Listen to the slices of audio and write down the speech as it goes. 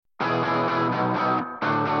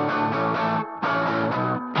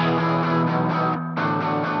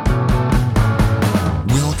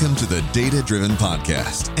the Data Driven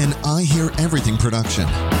Podcast, an I Hear Everything production.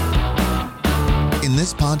 In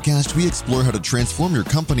this podcast, we explore how to transform your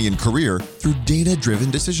company and career through data-driven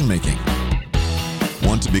decision-making.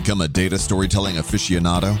 Want to become a data storytelling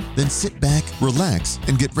aficionado? Then sit back, relax,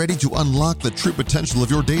 and get ready to unlock the true potential of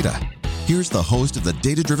your data. Here's the host of the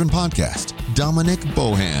Data Driven Podcast, Dominic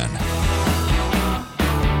Bohan.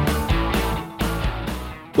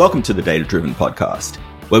 Welcome to the Data Driven Podcast,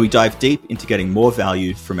 where we dive deep into getting more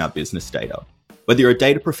value from our business data. Whether you're a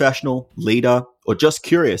data professional, leader, or just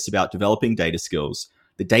curious about developing data skills,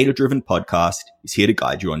 the Data Driven Podcast is here to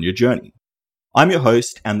guide you on your journey. I'm your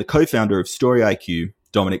host and the co-founder of Story IQ,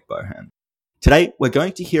 Dominic Bohan. Today, we're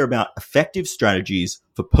going to hear about effective strategies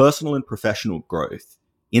for personal and professional growth,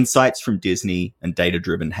 insights from Disney, and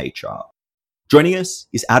data-driven HR. Joining us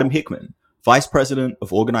is Adam Hickman, Vice President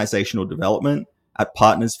of Organizational Development at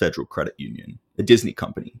Partners Federal Credit Union, a Disney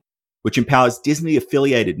company, which empowers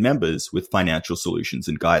Disney-affiliated members with financial solutions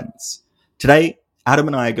and guidance. Today, Adam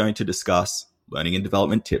and I are going to discuss learning and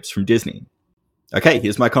development tips from Disney. Okay,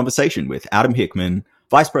 here's my conversation with Adam Hickman,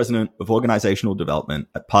 Vice President of Organizational Development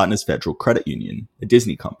at Partners Federal Credit Union, a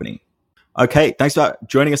Disney company. Okay, thanks for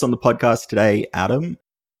joining us on the podcast today, Adam.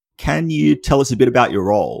 Can you tell us a bit about your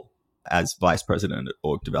role as Vice President at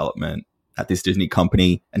Org Development at this Disney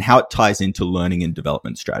company and how it ties into learning and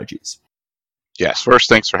development strategies? Yes, first,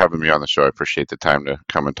 thanks for having me on the show. I appreciate the time to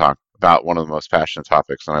come and talk about one of the most passionate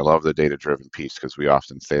topics, and I love the data-driven piece because we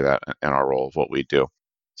often say that in our role of what we do.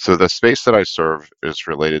 So the space that I serve is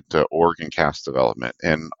related to org and cast development,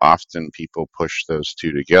 and often people push those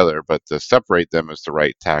two together, but to separate them is the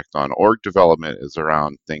right tact on. Org development is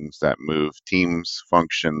around things that move teams,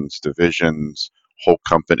 functions, divisions, whole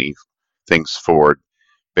company things forward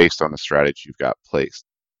based on the strategy you've got placed.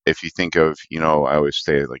 If you think of, I always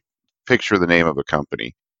say, like, picture the name of a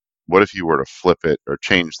company. What if you were to flip it or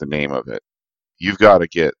change the name of it? You've got to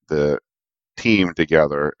get the team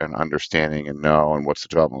together and understanding and know and what's the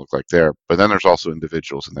development look like there. But then there's also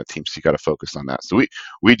individuals in that team, so you got to focus on that. So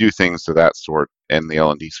we do things to that sort in the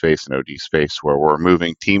L&D space and OD space where we're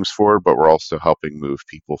moving teams forward, but we're also helping move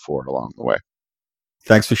people forward along the way.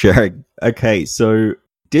 Thanks for sharing. Okay, so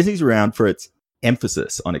Disney's around for its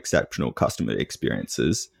emphasis on exceptional customer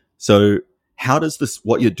experiences. So how does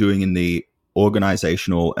what you're doing in the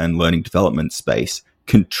organizational and learning development space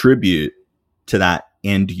contribute to that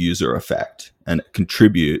end user effect and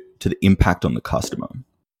contribute to the impact on the customer?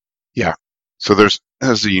 Yeah. So there's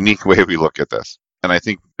a unique way we look at this. And I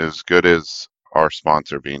think as good as our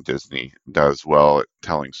sponsor being Disney does well at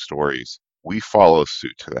telling stories, we follow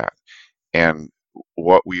suit to that. And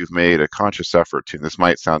what we've made a conscious effort to, and this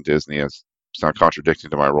might sound sound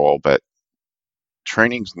contradicting to my role, but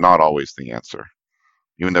training's not always the answer.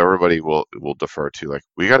 Even though everybody will defer to, like,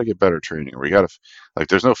 we got to get better training, or we got to, like,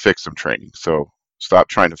 there's no fix them training. So stop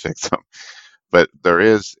trying to fix them. But there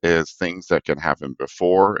is things that can happen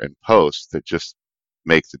before and post that just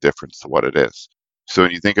make the difference to what it is. So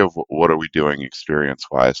when you think of what are we doing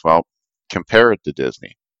experience-wise, well, compare it to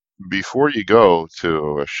Disney. Before you go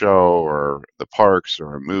to a show or the parks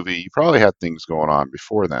or a movie, you probably had things going on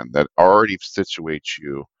before then that already situate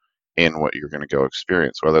you in what you're going to go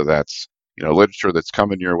experience, whether that's literature that's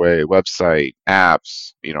coming your way, website,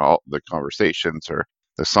 apps, all the conversations or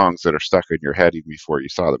the songs that are stuck in your head even before you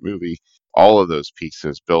saw the movie. All of those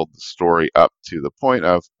pieces build the story up to the point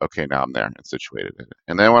of, okay, now I'm there and situated in it.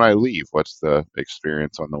 And then when I leave, what's the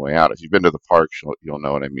experience on the way out? If you've been to the parks, you'll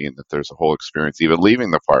know what I mean, that there's a whole experience, even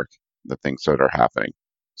leaving the park, the things that are happening.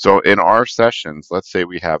 So in our sessions, let's say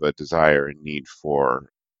we have a desire and need for,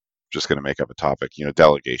 just going to make up a topic,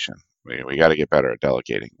 delegation. We got to get better at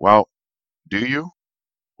delegating. Well, do you?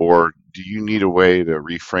 Or do you need a way to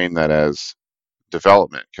reframe that as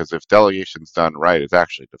development? Because if delegation's done right, it's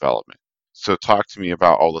actually development. So talk to me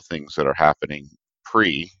about all the things that are happening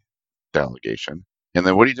pre-delegation. And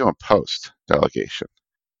then what are you doing post-delegation?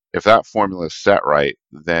 If that formula is set right,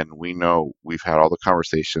 then we know we've had all the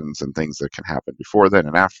conversations and things that can happen before then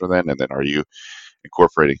and after then. And then are you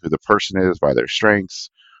incorporating who the person is by their strengths?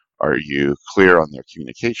 Are you clear on their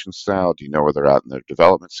communication style? Do you know where they're at in their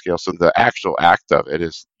development scale? So the actual act of it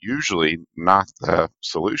is usually not the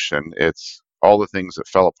solution. It's all the things that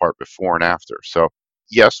fell apart before and after. So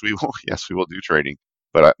yes, we will do training.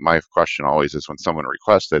 But my question always is when someone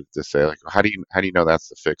requested to say, like, how do you know that's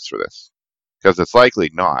the fix for this? Because it's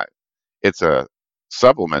likely not. It's a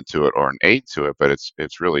supplement to it or an aid to it, but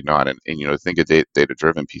it's really not. And think of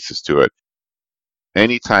data-driven pieces to it.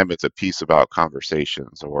 Anytime it's a piece about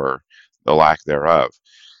conversations or the lack thereof,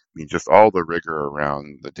 I mean, just all the rigor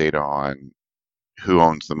around the data on who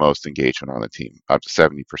owns the most engagement on the team. Up to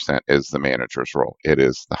 70% is the manager's role. It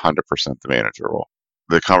is the 100% the manager role.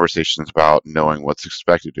 The conversations about knowing what's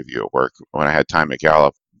expected of you at work. When I had time at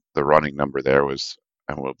Gallup, the running number there was,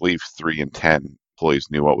 I believe, 3 in 10 employees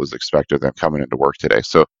knew what was expected of them coming into work today.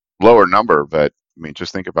 So lower number, but I mean,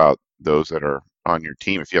 just think about those that are on your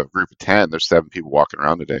team. If you have a group of 10, there's 7 people walking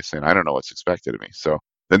around today saying, I don't know what's expected of me. So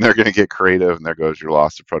then they're going to get creative, and there goes your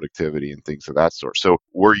loss of productivity and things of that sort. So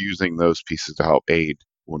we're using those pieces to help aid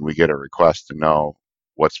when we get a request to know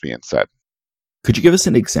what's being said. Could you give us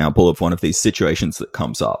an example of one of these situations that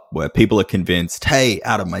comes up where people are convinced, hey,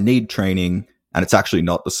 Adam, I need training, and it's actually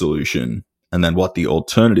not the solution, and then what the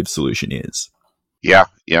alternative solution is? Yeah.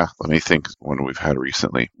 Let me think when we've had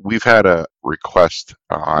recently. We've had a request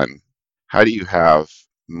on how do you have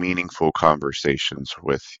meaningful conversations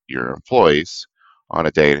with your employees on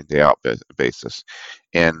a day in and day out basis.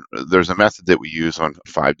 And there's a method that we use on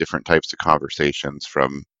 5 different types of conversations,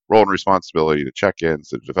 from role and responsibility to check-ins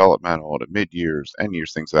to developmental to mid-years, end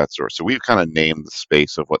years, things of that sort. So we've kind of named the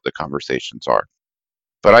space of what the conversations are.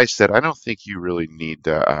 But I said, I don't think you really need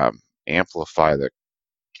to amplify the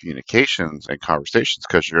communications and conversations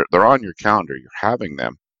because they're on your calendar, you're having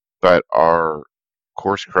them. But our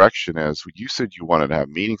course correction is, you said you wanted to have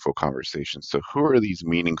meaningful conversations. So who are these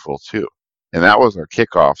meaningful to? And that was our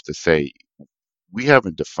kickoff to say, we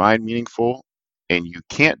haven't defined meaningful, and you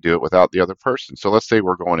can't do it without the other person. So let's say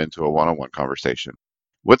we're going into a one-on-one conversation.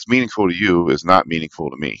 What's meaningful to you is not meaningful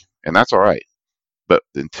to me, and that's all right. But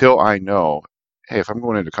until I know, hey, if I'm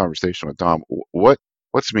going into a conversation with Dom,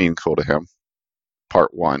 what's meaningful to him?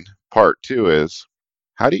 Part 1. Part 2 is,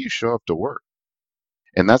 how do you show up to work?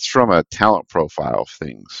 And that's from a talent profile of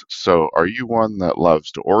things. So are you one that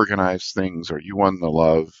loves to organize things? Are you one that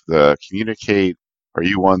loves to communicate? Are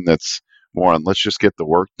you one that's more on, let's just get the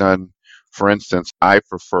work done? For instance, I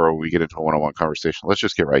prefer when we get into a one-on-one conversation, let's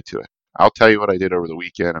just get right to it. I'll tell you what I did over the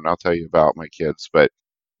weekend, and I'll tell you about my kids, but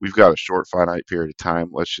we've got a short, finite period of time.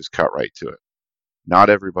 Let's just cut right to it. Not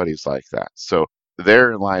everybody's like that. So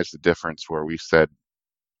therein lies the difference, where we said,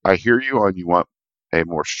 I hear you on you want a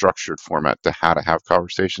more structured format to how to have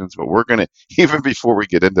conversations, but we're going to, even before we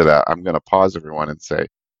get into that, I'm going to pause everyone and say,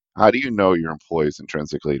 how do you know your employees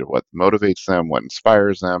intrinsically, to what motivates them, what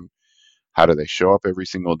inspires them? How do they show up every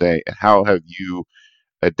single day? And how have you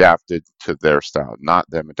adapted to their style, not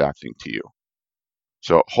them adapting to you?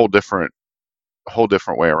 So a whole different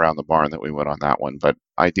way around the barn that we went on that one. But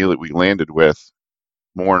ideally, we landed with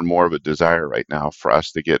more and more of a desire right now for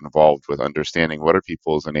us to get involved with understanding what are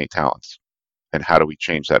people's innate talents and how do we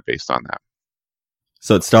change that based on that.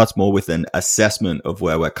 So it starts more with an assessment of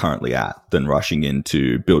where we're currently at than rushing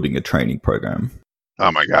into building a training program.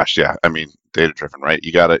 Oh my gosh, yeah. I mean, data driven, right?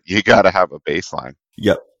 You gotta have a baseline.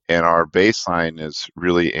 Yep. And our baseline is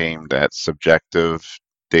really aimed at subjective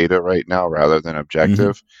data right now rather than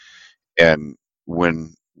objective. Mm-hmm. And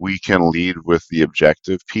when we can lead with the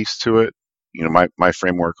objective piece to it, my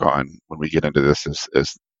framework on when we get into this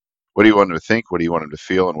is what do you want them to think, what do you want them to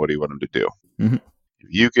feel, and what do you want them to do? Mm-hmm. If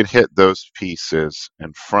you can hit those pieces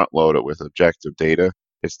and front load it with objective data,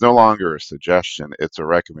 it's no longer a suggestion, it's a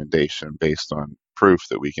recommendation based on proof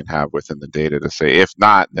that we can have within the data to say, if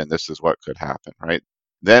not, then this is what could happen, right?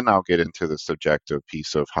 Then I'll get into the subjective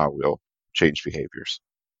piece of how we'll change behaviors.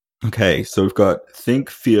 Okay, so we've got think,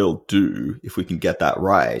 feel, do. If we can get that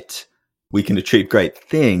right, we can achieve great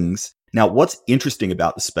things. Now, what's interesting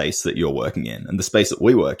about the space that you're working in, and the space that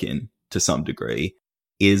we work in to some degree,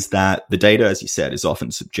 is that the data, as you said, is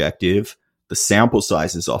often subjective. The sample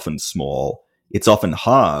size is often small. It's often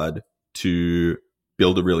hard to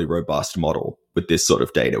build a really robust model with this sort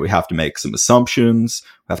of data. We have to make some assumptions.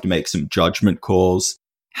 We have to make some judgment calls.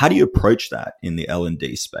 How do you approach that in the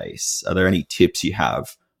L&D space? Are there any tips you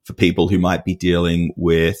have for people who might be dealing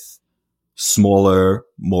with smaller,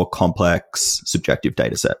 more complex, subjective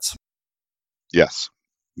data sets? Yes,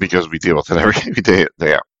 because we deal with it every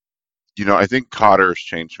day out. I think Cotter's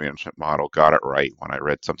change management model got it right when I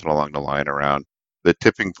read something along the line around the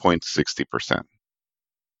tipping point 60%. I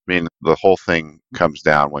mean, the whole thing comes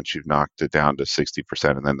down once you've knocked it down to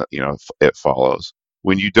 60%, and then it follows.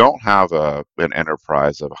 When you don't have an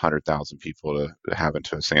enterprise of 100,000 people to have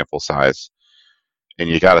into a sample size, and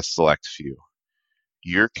you got to select few,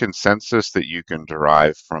 your consensus that you can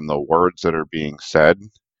derive from the words that are being said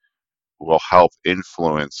will help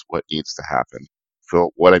influence what needs to happen.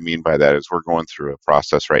 So what I mean by that is we're going through a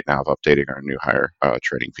process right now of updating our new hire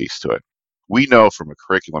training piece to it. We know from a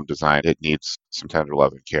curriculum design it needs some tender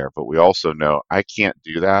love and care, but we also know I can't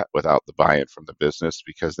do that without the buy-in from the business,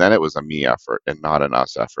 because then it was a me effort and not an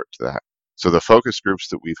us effort to that. So the focus groups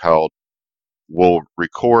that we've held we'll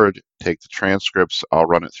record, take the transcripts, I'll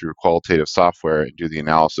run it through qualitative software and do the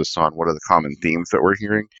analysis on what are the common themes that we're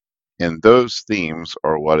hearing. And those themes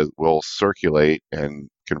are what will circulate and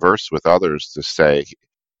converse with others to say,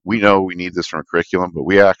 we know we need this from a curriculum, but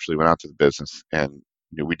we actually went out to the business and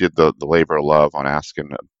we did the labor of love on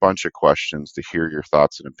asking a bunch of questions to hear your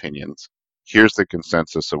thoughts and opinions. Here's the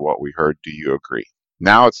consensus of what we heard. Do you agree?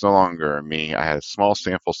 Now it's no longer me. I had a small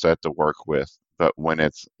sample set to work with, but when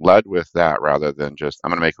it's led with that rather than just, I'm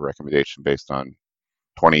going to make a recommendation based on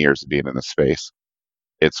 20 years of being in this space,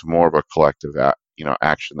 it's more of a collective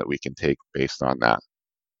action that we can take based on that.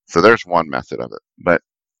 So there's one method of it. But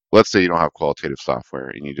let's say you don't have qualitative software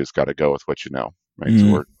and you just got to go with what you know, right?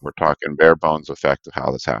 So we're talking bare bones effect of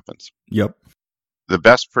how this happens. Yep. The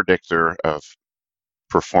best predictor of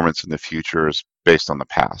performance in the future is based on the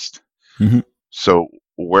past. Mm-hmm. So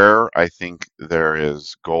where I think there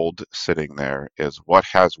is gold sitting there is what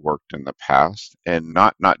has worked in the past, and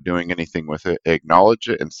not doing anything with it. Acknowledge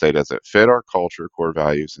it and say, does it fit our culture, core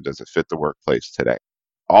values, and does it fit the workplace today?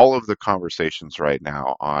 All of the conversations right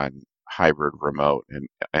now on hybrid, remote,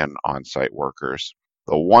 and on-site workers,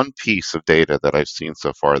 the one piece of data that I've seen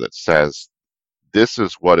so far that says this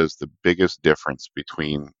is what is the biggest difference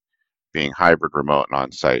between being hybrid, remote, and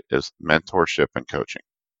on-site is mentorship and coaching.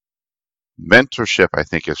 Mentorship, I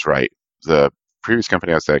think, is right. The previous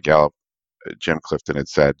company I was at, Gallup, Jim Clifton had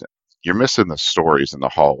said, you're missing the stories in the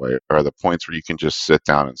hallway or the points where you can just sit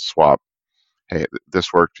down and swap. Hey,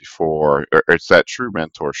 this worked before. Or it's that true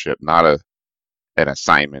mentorship, not an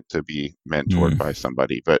assignment to be mentored by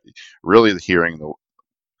somebody, but really hearing the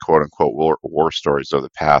quote unquote war stories of the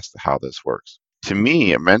past, how this works. To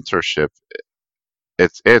me, a mentorship,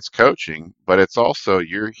 it's coaching, but it's also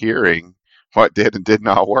you're hearing what did and did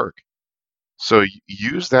not work. So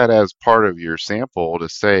use that as part of your sample to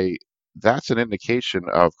say that's an indication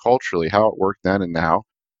of culturally how it worked then and now.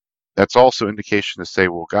 That's also indication to say,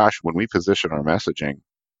 well, gosh, when we position our messaging,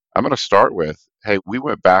 I'm going to start with, hey, we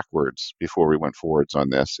went backwards before we went forwards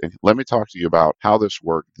on this. And let me talk to you about how this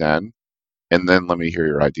worked then. And then let me hear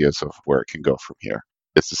your ideas of where it can go from here.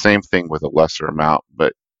 It's the same thing with a lesser amount,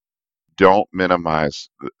 but don't minimize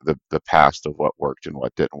the past of what worked and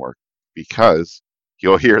what didn't work, because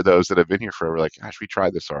you'll hear those that have been here forever like, gosh, we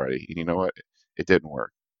tried this already. And you know what? It didn't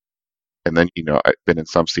work. And then, I've been in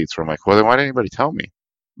some seats where I'm like, well, then why didn't anybody tell me?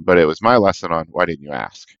 But it was my lesson on why didn't you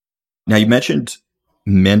ask? Now, you mentioned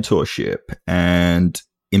mentorship and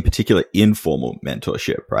in particular informal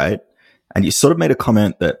mentorship, right? And you sort of made a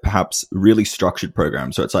comment that perhaps really structured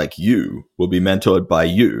programs, so it's like you will be mentored by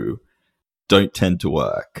you, don't tend to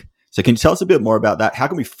work. So can you tell us a bit more about that? How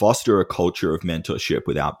can we foster a culture of mentorship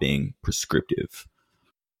without being prescriptive?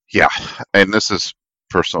 Yeah, and this is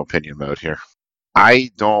personal opinion mode here.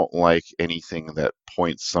 I don't like anything that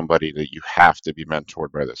points somebody that you have to be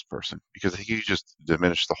mentored by this person, because I think you just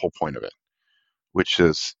diminish the whole point of it, which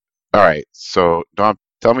is, all right, so Don,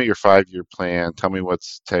 tell me your 5-year plan. Tell me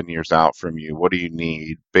what's 10 years out from you. What do you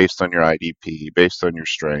need based on your IDP, based on your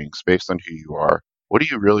strengths, based on who you are? What do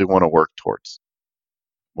you really want to work towards?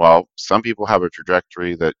 Well, some people have a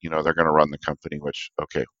trajectory that, they're going to run the company, which,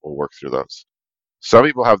 okay, we'll work through those. Some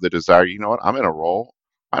people have the desire, you know what, I'm in a role.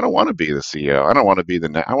 I don't want to be the CEO. I don't want to be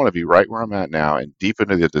I want to be right where I'm at now and deep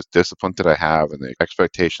into the discipline that I have and the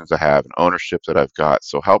expectations I have and ownership that I've got.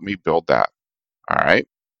 So help me build that. All right.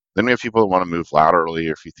 Then we have people that want to move laterally,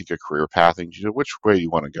 or if you think of career pathing, which way you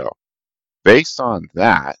want to go. Based on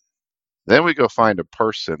that, then we go find a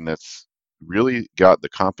person that's really got the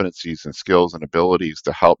competencies and skills and abilities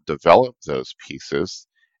to help develop those pieces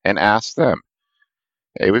and ask them,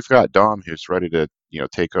 hey, we've got Dom who's ready to,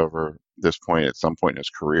 take over this point at some point in his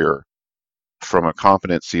career. From a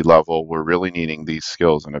competency level, we're really needing these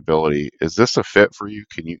skills and ability. Is this a fit for you?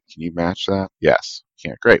 Can you match that? Yes.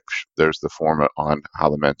 Yeah, great. There's the format on how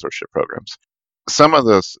the mentorship programs. Some of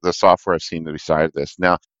the software I've seen beside this.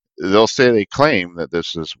 Now, they'll say they claim that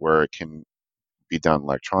this is where it can be done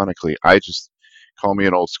electronically. I just call me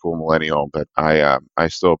an old school millennial, but I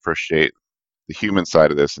still appreciate the human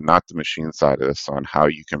side of this and not the machine side of this on how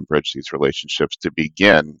you can bridge these relationships to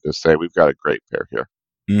begin to say we've got a great pair here.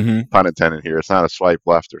 Mm-hmm. Pun intended here. It's not a swipe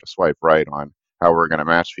left or a swipe right on how we're going to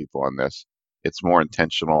match people on this. It's more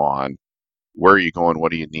intentional on where are you going,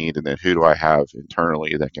 what do you need, and then who do I have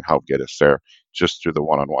internally that can help get us there just through the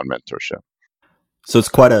one-on-one mentorship. So it's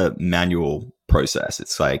quite a manual process.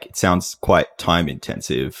 It's like, it sounds quite time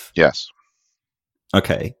intensive. Yes.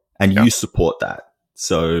 Okay. And you support that.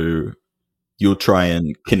 So you'll try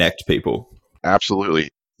and connect people. Absolutely.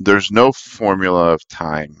 There's no formula of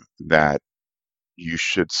time that you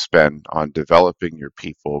should spend on developing your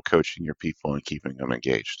people, coaching your people, and keeping them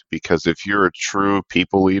engaged. Because if you're a true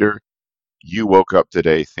people leader, you woke up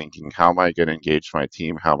today thinking, how am I going to engage my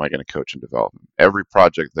team? How am I going to coach and develop them? Every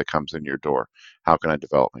project that comes in your door, how can I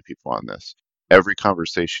develop my people on this? Every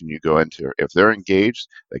conversation you go into, if they're engaged,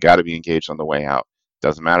 they got to be engaged on the way out.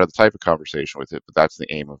 Doesn't matter the type of conversation with it, but that's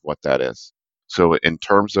the aim of what that is. So in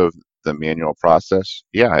terms of the manual process,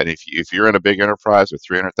 yeah, and if you're in a big enterprise with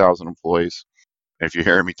 300,000 employees, if you're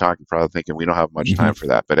hearing me talk, you're probably thinking we don't have much time for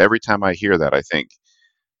that. But every time I hear that, I think,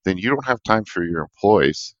 then you don't have time for your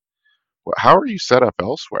employees. Well, how are you set up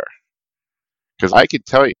elsewhere? Because I could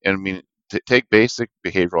tell you, and I mean, take basic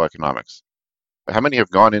behavioral economics. How many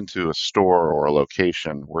have gone into a store or a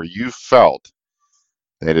location where you felt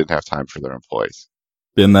they didn't have time for their employees?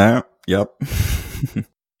 Been there. Yep.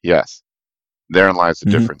 Yes. Therein lies the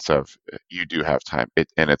difference of you do have time,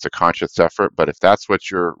 and it's a conscious effort. But if that's what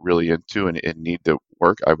you're really into and need to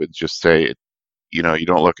work, I would just say, you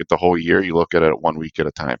don't look at the whole year, you look at it 1 week at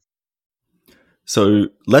a time. So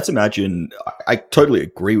let's imagine, I totally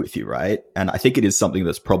agree with you, right? And I think it is something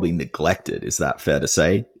that's probably neglected. Is that fair to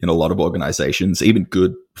say? In a lot of organizations, even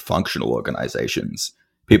good functional organizations,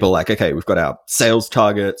 people are like, okay, we've got our sales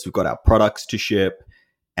targets, we've got our products to ship.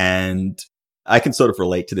 And I can sort of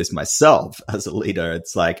relate to this myself as a leader.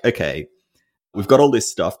 It's like, okay, we've got all this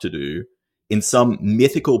stuff to do. In some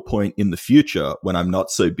mythical point in the future, when I'm not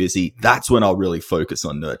so busy, that's when I'll really focus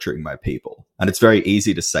on nurturing my people. And it's very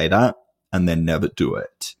easy to say that and then never do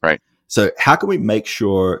it. Right. So how can we make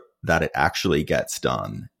sure that it actually gets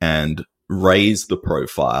done and raise the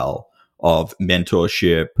profile of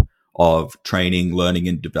mentorship, of training, learning,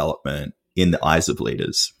 and development in the eyes of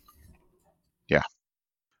leaders? Yeah.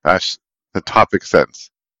 That's the topic sentence.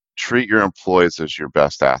 Treat your employees as your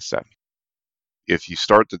best asset. If you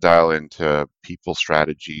start to dial into people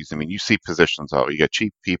strategies, I mean, you see positions, you got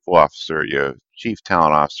chief people officer, you have chief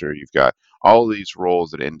talent officer, you've got all of these roles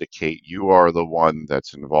that indicate you are the one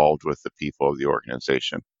that's involved with the people of the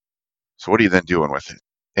organization. So what are you then doing with it?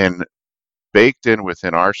 And baked in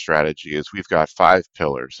within our strategy is we've got 5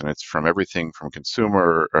 pillars, and it's from everything from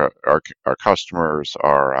consumer, our customers,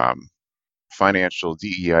 our financial,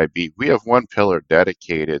 DEIB. We have 1 pillar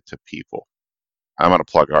dedicated to people. I'm going to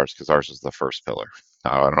plug ours because ours is the first pillar.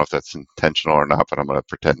 Now, I don't know if that's intentional or not, but I'm going to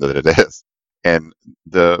pretend that it is. And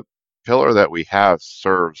the pillar that we have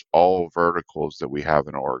serves all verticals that we have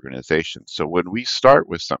in our organization. So when we start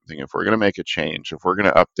with something, if we're going to make a change, if we're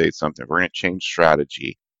going to update something, if we're going to change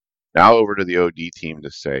strategy, now over to the OD team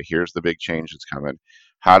to say, here's the big change that's coming.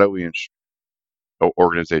 How do we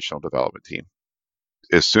organizational development team?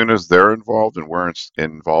 As soon as they're involved and we're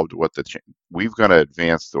involved with we've got to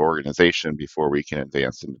advance the organization before we can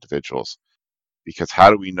advance individuals. Because how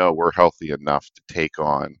do we know we're healthy enough to take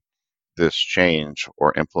on this change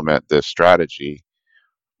or implement this strategy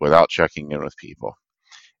without checking in with people?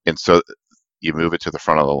 And so you move it to the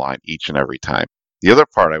front of the line each and every time. The other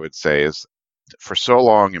part I would say is, for so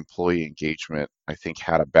long, employee engagement, I think,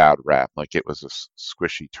 had a bad rap, like it was a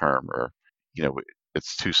squishy term, or,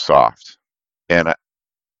 it's too soft. And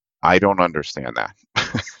I don't understand that.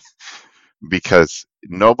 Because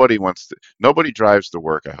nobody drives to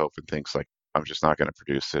work, I hope, and thinks like, I'm just not going to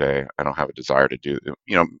produce today. I don't have a desire to do,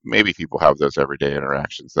 maybe people have those everyday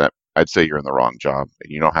interactions. That I'd say you're in the wrong job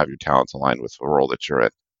and you don't have your talents aligned with the role that you're in.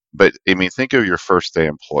 But I mean, think of your first day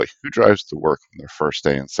employee. Who drives to work on their first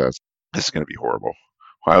day and says, this is going to be horrible.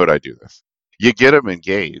 Why would I do this? You get them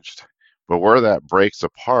engaged. But where that breaks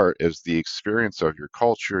apart is the experience of your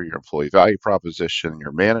culture, your employee value proposition,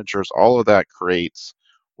 your managers. All of that creates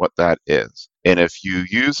what that is. And if you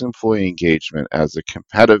use employee engagement as a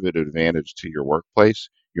competitive advantage to your workplace,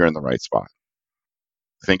 you're in the right spot.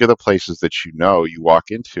 Think of the places that you walk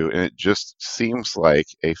into, and it just seems like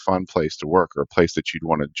a fun place to work or a place that you'd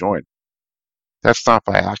want to join. That's not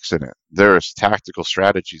by accident. There's tactical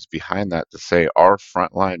strategies behind that to say our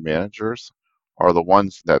frontline managers are the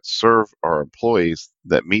ones that serve our employees,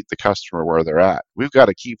 that meet the customer where they're at. We've got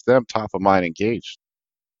to keep them top of mind engaged.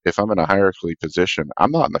 If I'm in a hierarchy position, I'm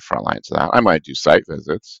not in the front lines of that. I might do site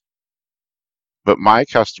visits, but my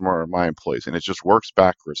customer are my employees, and it just works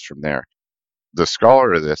backwards from there. The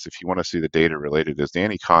scholar of this, if you want to see the data related, is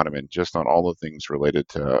Danny Kahneman, just on all the things related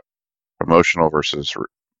to emotional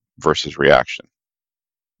versus reaction.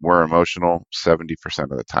 We're emotional 70%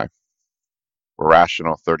 of the time. We're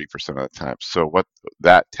rational 30% of the time. So what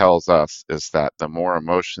that tells us is that the more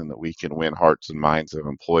emotion that we can win hearts and minds of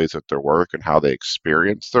employees at their work and how they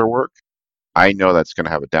experience their work, I know that's going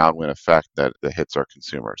to have a downwind effect that hits our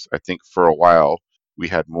consumers. I think for a while, we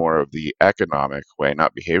had more of the economic way,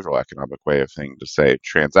 not behavioral economic way of thing to say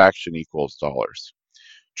transaction equals dollars.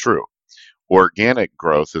 True. Organic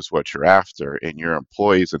growth is what you're after, and your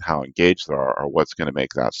employees and how engaged they are what's going to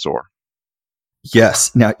make that soar.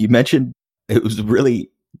 Yes. Now, you mentioned it was really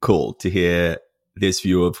cool to hear this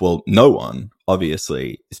view of, well, no one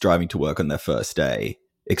obviously is driving to work on their first day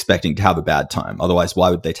expecting to have a bad time. Otherwise, why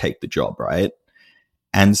would they take the job, right?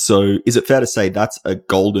 And so is it fair to say that's a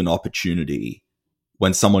golden opportunity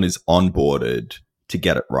when someone is onboarded to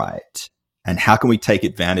get it right? And how can we take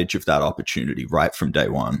advantage of that opportunity right from day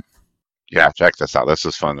one? Yeah, check this out. This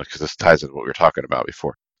is fun because this ties into what we were talking about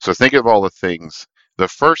before. So think of all the things. The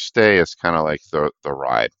first day is kind of like the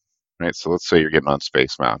ride, right? So let's say you're getting on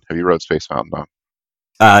Space Mountain. Have you rode Space Mountain, Bob?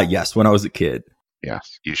 Yes, when I was a kid.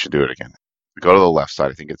 Yes, you should do it again. Go to the left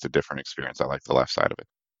side. I think it's a different experience. I like the left side of it.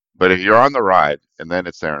 But if you're on the ride and then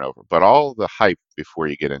it's there and over, but all the hype before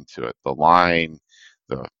you get into it, the line,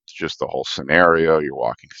 just the whole scenario, you're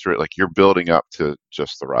walking through it, like you're building up to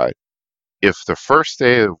just the ride. If the first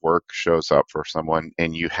day of work shows up for someone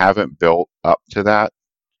and you haven't built up to that,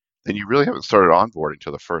 then you really haven't started onboarding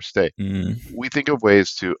till the first day. We think of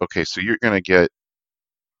ways to, okay, so you're going to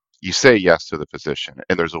you say yes to the position,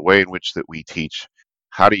 and there's a way in which that we teach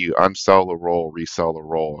how do you unsell the role, resell the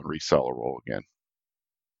role, and resell the role again.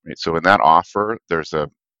 Right? So in that offer, there's a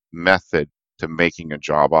method to making a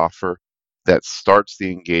job offer that starts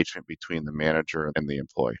the engagement between the manager and the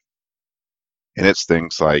employee. And it's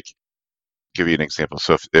things like, give you an example.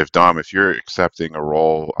 So if Dom, if you're accepting a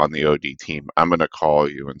role on the OD team, I'm going to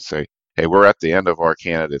call you and say, hey, we're at the end of our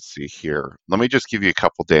candidacy here. Let me just give you a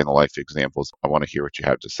couple day in the life examples. I want to hear what you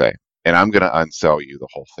have to say. And I'm going to unsell you the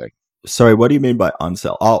whole thing. Sorry, what do you mean by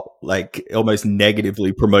unsell? Oh, like almost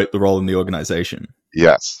negatively promote the role in the organization.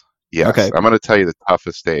 Yes. Okay. I'm going to tell you the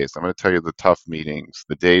toughest days. I'm going to tell you the tough meetings,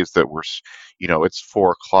 the days that it's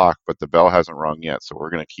 4:00, but the bell hasn't rung yet. So we're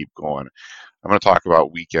going to keep going. I'm going to talk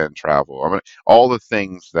about weekend travel. All the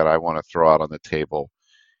things that I want to throw out on the table.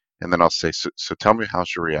 And then I'll say, so tell me,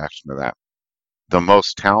 how's your reaction to that? The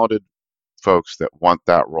most talented folks that want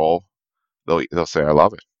that role, they'll say, I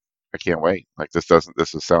love it. I can't wait. Like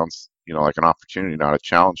sounds, like an opportunity, not a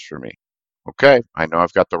challenge for me. Okay, I know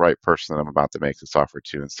I've got the right person that I'm about to make this offer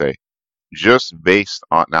to, and say, just based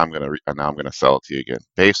on now I'm gonna sell it to you again.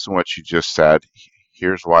 Based on what you just said,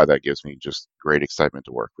 here's why that gives me just great excitement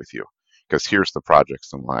to work with you. Because here's the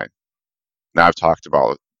projects in line. Now I've talked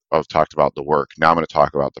about the work. Now I'm going to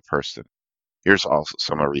talk about the person. Here's also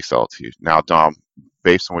some of the resell to you. Now, Dom,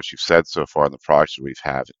 based on what you've said so far in the projects we've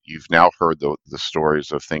had, you've now heard the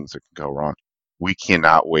stories of things that can go wrong. We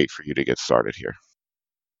cannot wait for you to get started here.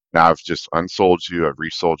 Now I've just unsold you, I've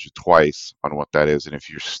resold you twice on what that is. And if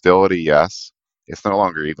you're still at a yes, it's no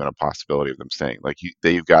longer even a possibility of them saying, like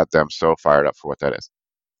you've got them so fired up for what that is.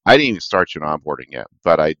 I didn't even start you on onboarding yet,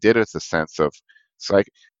 but I did it with a sense of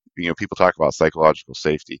people talk about psychological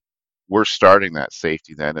safety. We're starting that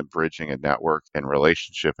safety then and bridging a network and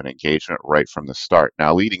relationship and engagement right from the start.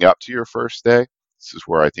 Now, leading up to your first day, this is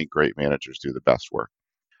where I think great managers do the best work.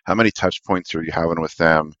 How many touch points are you having with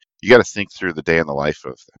them? You got to think through the day in the life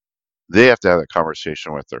of them. They have to have a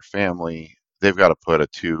conversation with their family. They've got to put a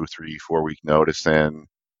 2, 3, 4 week notice in.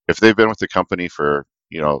 If they've been with the company for,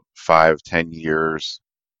 5, 10 years,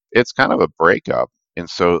 it's kind of a breakup. And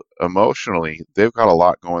so emotionally, they've got a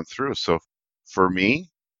lot going through. So for me,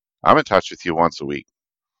 I'm in touch with you once a week.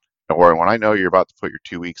 Or when I know you're about to put your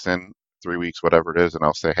 2 weeks in, 3 weeks, whatever it is, and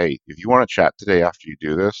I'll say, hey, if you want to chat today after you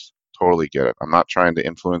do this, totally get it. I'm not trying to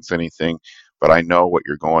influence anything, but I know what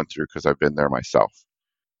you're going through because I've been there myself.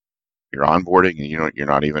 You're onboarding and you're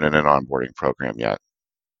not even in an onboarding program yet.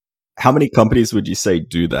 How many companies would you say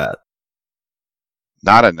do that?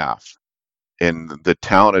 Not enough. And the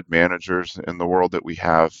talented managers in the world that we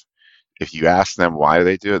have, if you ask them why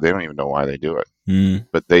they do it, they don't even know why they do it.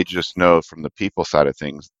 But they just know from the people side of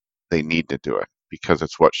things, they need to do it because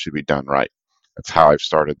it's what should be done right. That's how I've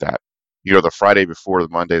started that. The Friday before the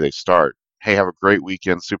Monday they start, hey, have a great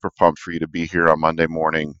weekend. Super pumped for you to be here on Monday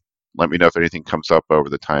morning. Let me know if anything comes up over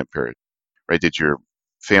the time period. Right? Did your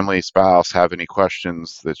family, spouse have any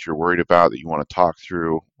questions that you're worried about that you want to talk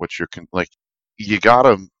through? You got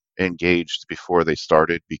them engaged before they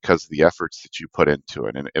started because of the efforts that you put into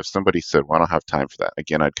it. And if somebody said, well, I don't have time for that,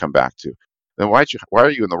 again, I'd come back to, then why are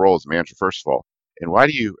you in the role as manager, first of all? And why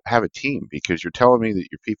do you have a team? Because you're telling me that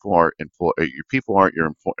your people aren't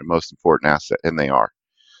your most important asset, and they are.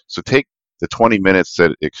 So take the 20 minutes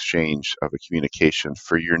that exchange of a communication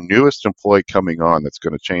for your newest employee coming on that's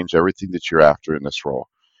going to change everything that you're after in this role,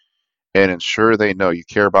 and ensure they know you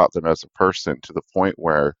care about them as a person to the point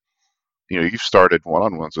where you've started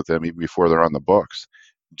one-on-ones with them even before they're on the books,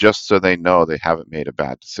 just so they know they haven't made a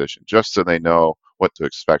bad decision, just so they know what to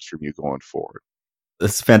expect from you going forward.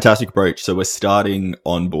 That's a fantastic approach. So we're starting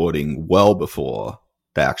onboarding well before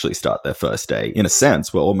they actually start their first day. In a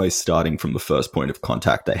sense, we're almost starting from the first point of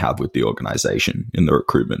contact they have with the organization in the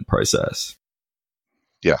recruitment process.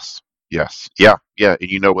 Yes. Yeah. And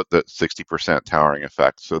you know what the 60% towering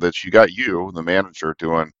effect, so that you got the manager,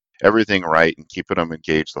 doing everything right and keeping them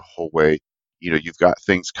engaged the whole way. You've got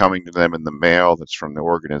things coming to them in the mail that's from the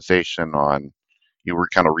organization on, we're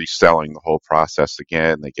kind of reselling the whole process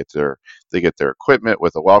again. They get their equipment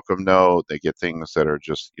with a welcome note. They get things that are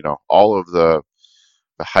just, all of the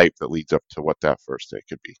hype that leads up to what that first day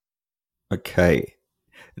could be. Okay.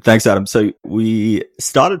 Thanks, Adam. So we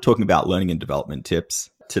started talking about learning and development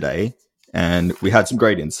tips today, and we had some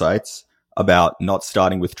great insights about not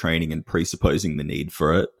starting with training and presupposing the need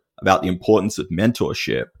for it, about the importance of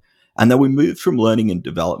mentorship. And then we moved from learning and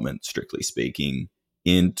development, strictly speaking,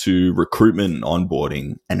 into recruitment and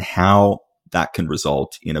onboarding, and how that can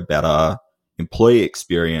result in a better employee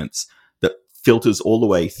experience that filters all the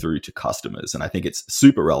way through to customers. And I think it's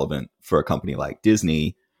super relevant for a company like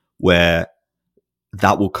Disney, where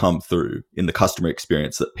that will come through in the customer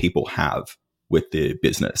experience that people have with their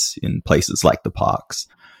business in places like the parks.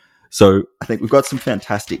 So I think we've got some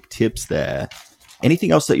fantastic tips there.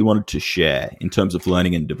 Anything else that you wanted to share in terms of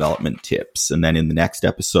learning and development tips? And then in the next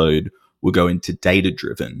episode, we'll go into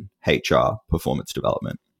data-driven HR performance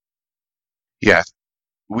development. Yeah,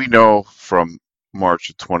 we know from March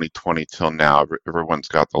of 2020 till now, everyone's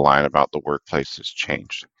got the line about the workplace has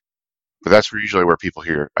changed. But that's usually where people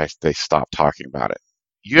they stop talking about it.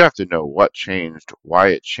 You have to know what changed, why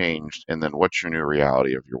it changed, and then what's your new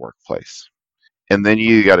reality of your workplace. And then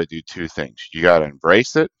you got to do two things. You got to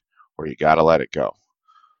embrace it, or you got to let it go.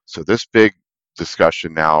 So this big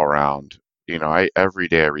discussion now around, every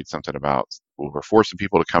day I read something about, we're forcing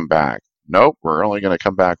people to come back. Nope, we're only going to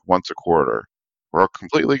come back once a quarter. We're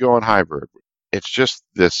completely going hybrid. It's just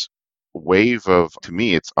this wave of, to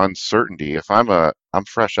me, it's uncertainty. If I'm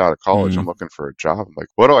fresh out of college, I'm looking for a job. I'm like,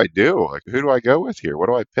 what do I do? Like, who do I go with here? What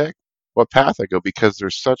do I pick? What path I go? Because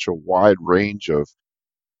there's such a wide range of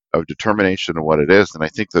determination of what it is. And I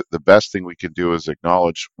think that the best thing we can do is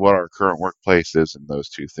acknowledge what our current workplace is in those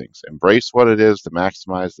two things. Embrace what it is to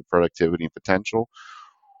maximize the productivity and potential,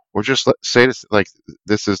 or just say this, like,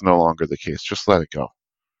 this is no longer the case. Just let it go.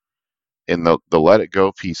 And the let it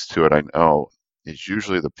go piece to it, I know, is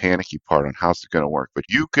usually the panicky part on how's it going to work. But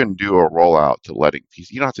you can do a rollout to letting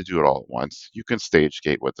pieces. You don't have to do it all at once. You can stage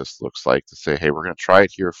gate what this looks like to say, hey, we're going to try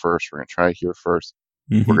it here first. We're going to try it here first.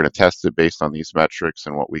 We're going to test it based on these metrics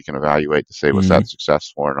and what we can evaluate to say was that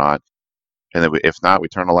successful or not. And then if not, we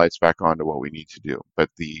turn the lights back on to what we need to do. But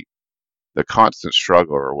the constant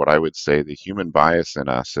struggle, or what I would say the human bias in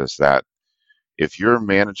us, is that if your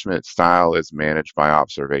management style is managed by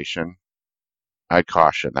observation, I'd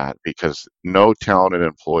caution that, because no talented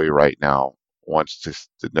employee right now wants to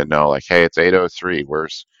know, like, hey, it's 8:03.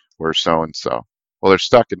 Where's so-and-so? Well, they're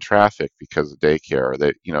stuck in traffic because of daycare.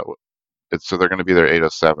 So they're going to be there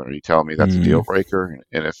 8:07. Are you telling me that's a deal breaker?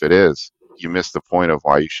 And if it is, you miss the point of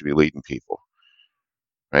why you should be leading people,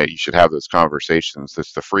 right? You should have those conversations.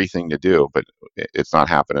 It's the free thing to do, but it's not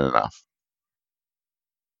happening enough.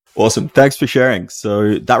 Awesome. Thanks for sharing.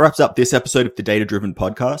 So that wraps up this episode of the Data Driven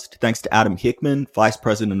Podcast. Thanks to Adam Hickman, Vice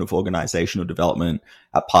President of Organizational Development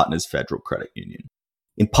at Partners Federal Credit Union.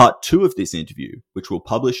 In part 2 of this interview, which we'll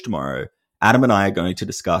publish tomorrow, Adam and I are going to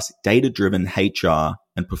discuss data-driven HR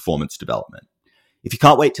and performance development. If you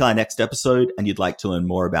can't wait till our next episode and you'd like to learn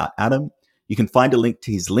more about Adam, you can find a link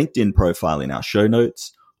to his LinkedIn profile in our show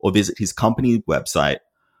notes, or visit his company website,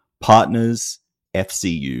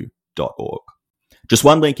 partnersfcu.org. Just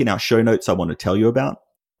one link in our show notes I want to tell you about.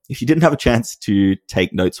 If you didn't have a chance to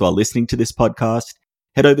take notes while listening to this podcast,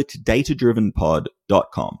 head over to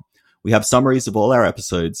datadrivenpod.com. We have summaries of all our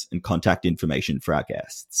episodes and contact information for our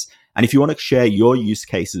guests. And if you want to share your use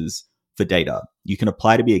cases for data, you can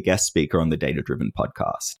apply to be a guest speaker on the Data Driven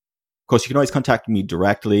Podcast. Of course, you can always contact me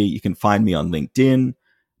directly. You can find me on LinkedIn.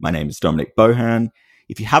 My name is Dominic Bohan.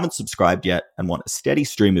 If you haven't subscribed yet and want a steady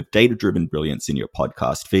stream of data-driven brilliance in your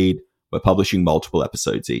podcast feed, we're publishing multiple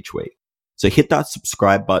episodes each week. So hit that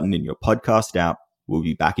subscribe button in your podcast app. We'll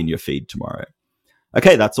be back in your feed tomorrow.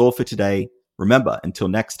 Okay, that's all for today. Remember, until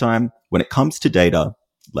next time, when it comes to data,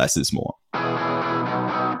 less is more.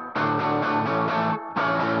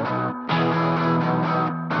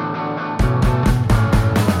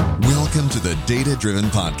 Welcome to the Data Driven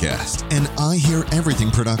Podcast, an I Hear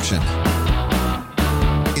Everything production.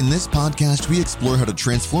 In this podcast, we explore how to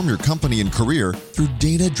transform your company and career through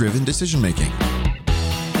data-driven decision-making.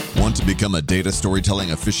 Want to become a data storytelling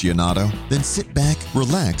aficionado? Then sit back,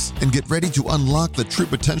 relax, and get ready to unlock the true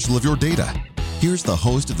potential of your data. Here's the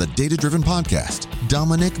host of the Data Driven Podcast,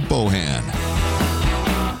 Dominic Bohan.